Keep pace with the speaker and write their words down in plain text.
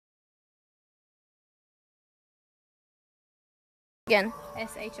Again.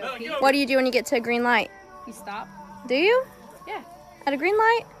 S-H-O-P. What do you do when you get to a green light? You stop? Do you? Yeah. At a green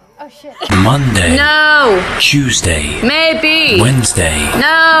light? Oh, shit. Monday. No. Tuesday. Maybe. Wednesday.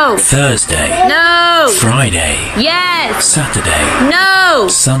 No. Thursday. No. Friday. Yes. Saturday. No.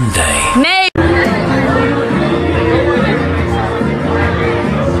 Sunday. Maybe.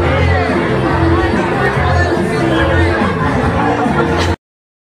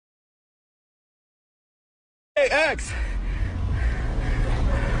 Hey, X.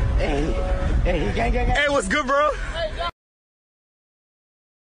 Hey, gang. Hey, what's good, bro?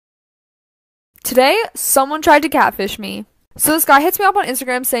 Today, someone tried to catfish me. So this guy hits me up on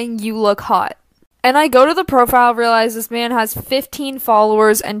Instagram saying, "You look hot." And I go to the profile, realize this man has 15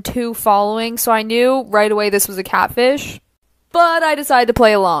 followers and 2 following, so I knew right away this was a catfish. But I decided to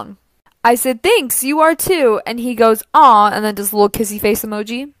play along. I said, "Thanks, you are too." And he goes, "Aw," and then just a little kissy face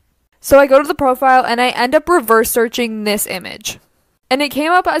emoji. So I go to the profile and I end up reverse searching this image. And it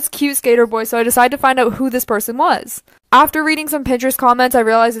came up as Cute Skater Boy, so I decided to find out who this person was. After reading some Pinterest comments, I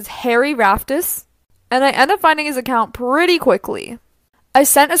realized it's Harry Raftis, and I end up finding his account pretty quickly. I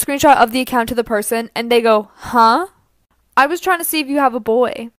sent a screenshot of the account to the person, and they go, "Huh? I was trying to see if you have a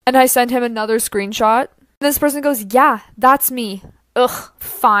boy." And I sent him another screenshot. This person goes, "Yeah, that's me." Ugh,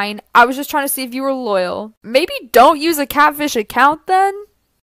 fine. I was just trying to see if you were loyal. Maybe don't use a catfish account then?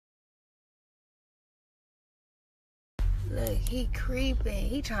 Look, he creeping.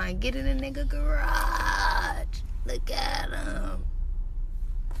 He trying to get in a nigga garage. Look at him.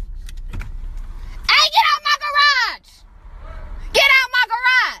 Hey, get out my garage! Get out my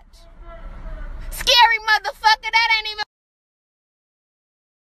garage! Scary motherfucker, that ain't even...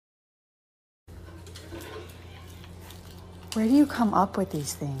 Where do you come up with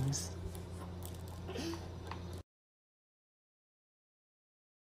these things?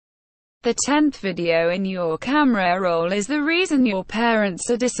 The 10th video in your camera roll is the reason your parents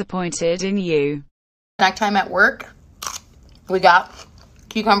are disappointed in you. Snack time at work. We got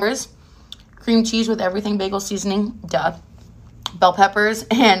cucumbers, cream cheese with everything bagel seasoning, duh, bell peppers,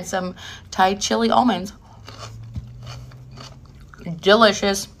 and some Thai chili almonds.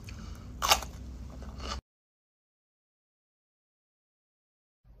 Delicious.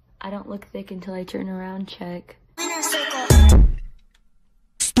 I don't look thick until I turn around, check.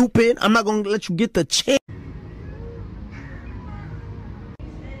 Stupid. I'm not gonna let you get the chance.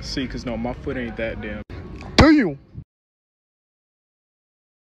 See, cause no, my foot ain't that damn. Damn.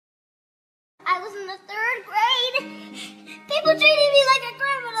 I was in the 3rd grade. People treated me like a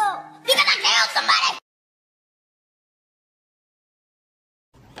criminal because I killed somebody.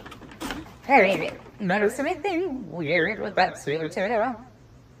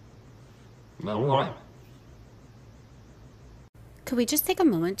 Could we just take a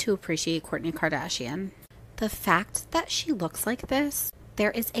moment to appreciate Kourtney Kardashian? The fact that she looks like this,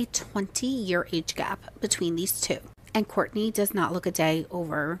 there is a 20-year age gap between these two. And Kourtney does not look a day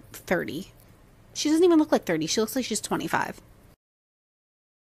over 30. She doesn't even look like 30. She looks like she's 25.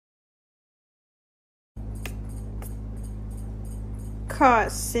 Caught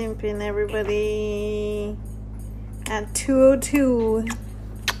simping, everybody. At 2:02.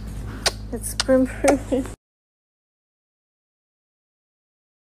 It's spring break.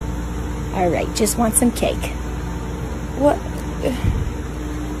 Alright, just want some cake. What?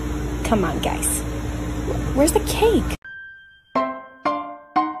 Come on, guys. Where's the cake?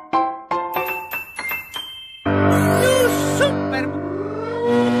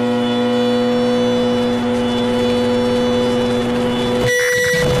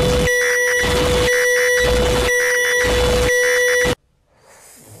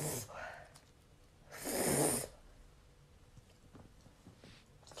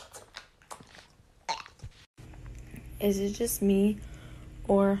 Is it just me,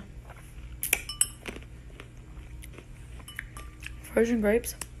 or frozen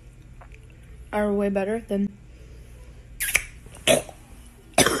grapes are way better than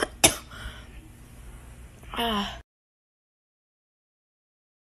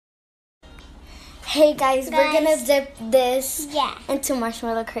Hey guys, we're gonna dip this into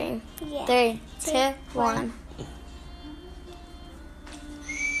marshmallow cream. 3, 2, 1.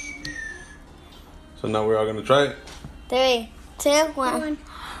 So now we're all gonna try it. 3, 2, 1.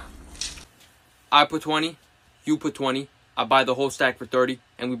 I put 20, you put 20, I buy the whole stack for 30,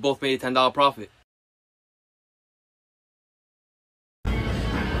 and we both made a $10 profit.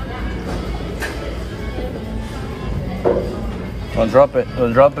 Don't drop it.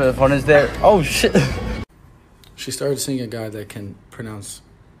 Don't drop it. The phone is there. Oh, shit. She started seeing a guy that can pronounce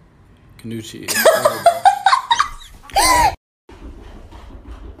Kanuchi.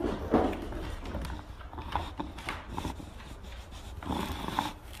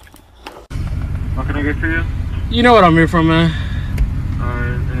 can I get for you? You know what I'm here for, man.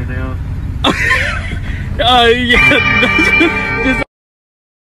 Alright, anything else? Yeah. Just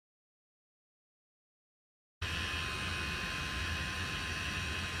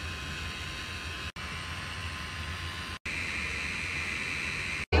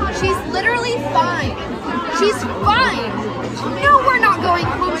She's literally fine. She's fine. No, we're not going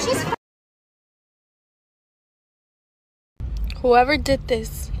home. She's fine. Whoever did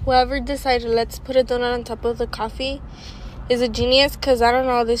this, whoever decided let's put a donut on top of the coffee is a genius, because I don't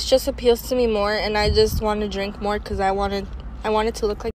know, this just appeals to me more and I just want to drink more because I want it to look like